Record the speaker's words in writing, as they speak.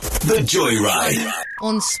The Joyride.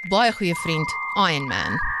 Ons baie goeie vriend,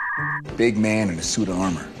 Ironman. Big man in a suit of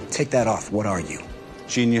armor. Take that off. What are you?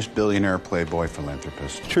 Genius, billionaire, playboy,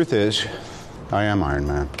 philanthropist. Truth is, I am Iron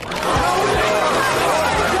Man.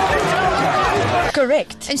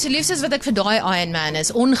 Correct. En so liefs as wat ek vir daai Ironman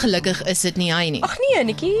is, ongelukkig is dit nie hy nie. Ag nee,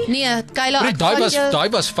 Nikkie. Nee, Kayla, ek Daai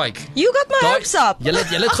was fake. You got my hopes up. Julle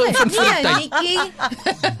het gewoon van voor die tyd.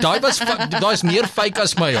 Nikkie. Daai is meer fake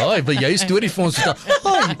as my. Haai, wil jy 'n storie vir ons vertel?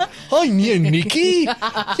 Haai, nee, Nikkie.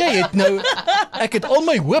 Jy het nou ek het al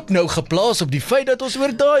my hoop nou geplaas op die feit dat ons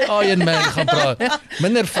oor daai Ironman gaan praat.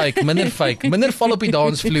 Minder fake. Minder val op die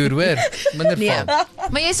dansvloer, hoor. Minder Nee, val.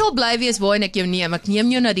 maar jy sal bly wees waarheen ek jou neem. Ek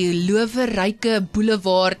neem jou na die lowerryke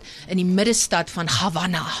boulevard in die middestad van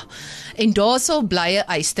Havana. En daar sal bly 'n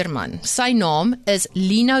eysterman. Sy naam is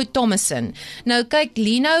Lino Thomason. Nou kyk,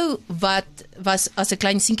 Lino wat was as 'n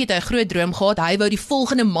klein seentjie 'n groot droom gehad. Hy wou die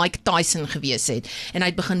volgende Mike Tyson gewees het. En hy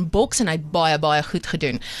het begin boks en hy het baie goed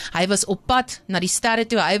gedoen. Hy was op pad na die sterre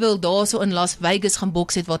toe. Hy wil daarso in Las Vegas gaan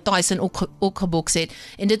boks het waar Tyson ook geboks het.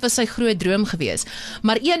 En dit was sy groot droom gewees.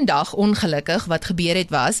 Maar eendag, ongelukkig, wat gebeur het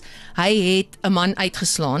was, hy het 'n man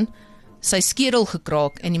uitgeslaan, sy skedel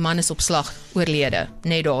gekraak en die man is op slag oorlede,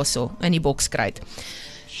 net daarso in die bokskruit.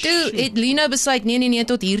 Toe het Lino besluit, nee,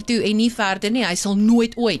 tot hier toe en nie verder nie, hy sal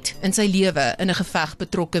nooit ooit in sy lewe in 'n geveg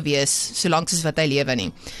betrokke wees, solank soos wat hy lewe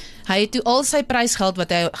nie. Hy het toe al sy prysgeld wat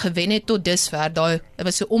hy gewen het tot dusver, dit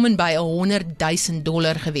was so om en by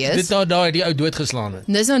 $100,000 gewees. Dit daai die ou doodgeslaan het.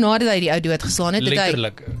 Dis nou nadat hy die ou doodgeslaan het,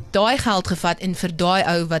 Letterlik. het hy daai geld gevat en vir daai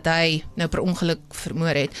ou wat hy nou per ongeluk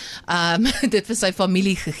vermoor het, dit vir sy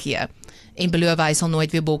familie gegee. En beloof hy sal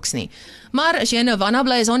nooit weer boks nie. Maar as jy in Havana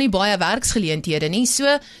bly, is daar nie baie werksgeleenthede nie, so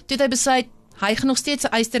toe het hy besluit, hy gaan nog steeds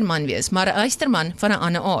 'n eysterman wees, maar 'n eysterman van 'n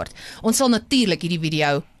ander aard. Ons sal natuurlik hierdie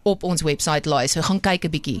video op ons website laai, so gaan kyk 'n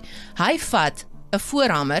bietjie. Hy vat 'n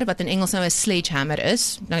voorhamer, wat in Engels nou 'n sledgehammer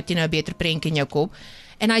is, nou het jy nou 'n beter prentjie in jou kop,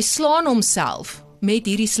 en hy slaan homself met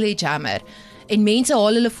hierdie sledgehammer. En mense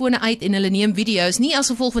haal hulle fone uit en hulle neem video's, nie as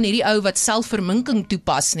gevolg van hierdie ou wat selfverminking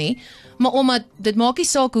toepas nie, maar omdat dit maak nie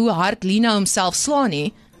saak hoe hard Lino homself slaan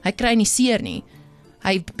nie, hy kry nie seer nie.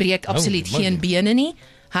 Hy breek absoluut geen bene nie.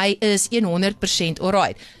 Hy is 100%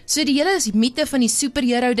 alright. So die hele mite van die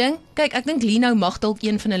superhero ding, kyk, ek dink Lino mag dalk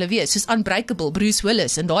een van hulle wees, soos Unbreakable, Bruce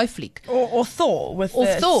Willis in daai fliek. Or Thor with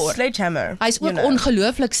the sledgehammer. Hy is ook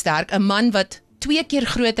ongelooflik sterk, 'n man wat 2 keer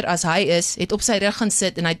groter as hy is, het op sy rug gaan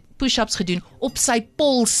sit en hy het push-ups gedoen op sy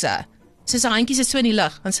polse. Soos sy handjies is so in die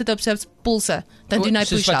lug, dan sit hy op sy polse, dan doen hy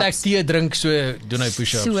push-ups. Soos wat ek tee drink, so doen hy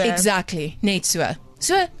push-ups. So, exactly, net so.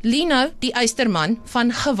 So, Lino, die eysterman van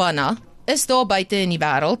Havana, is daar buite in die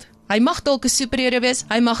wêreld. Hy mag dalk 'n superhero wees,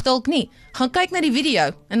 hy mag dalk nie. Gaan kyk na die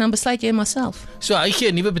video en dan besluit jy maar self. So hy gee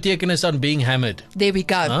 'n nuwe betekenis aan being hammered. There we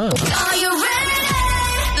go. Are you ready?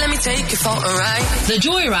 Let me take you for a ride. The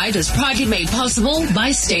Joyride is proudly made possible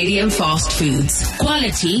by Stadium Fast Foods.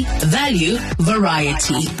 Quality, value,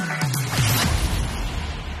 variety.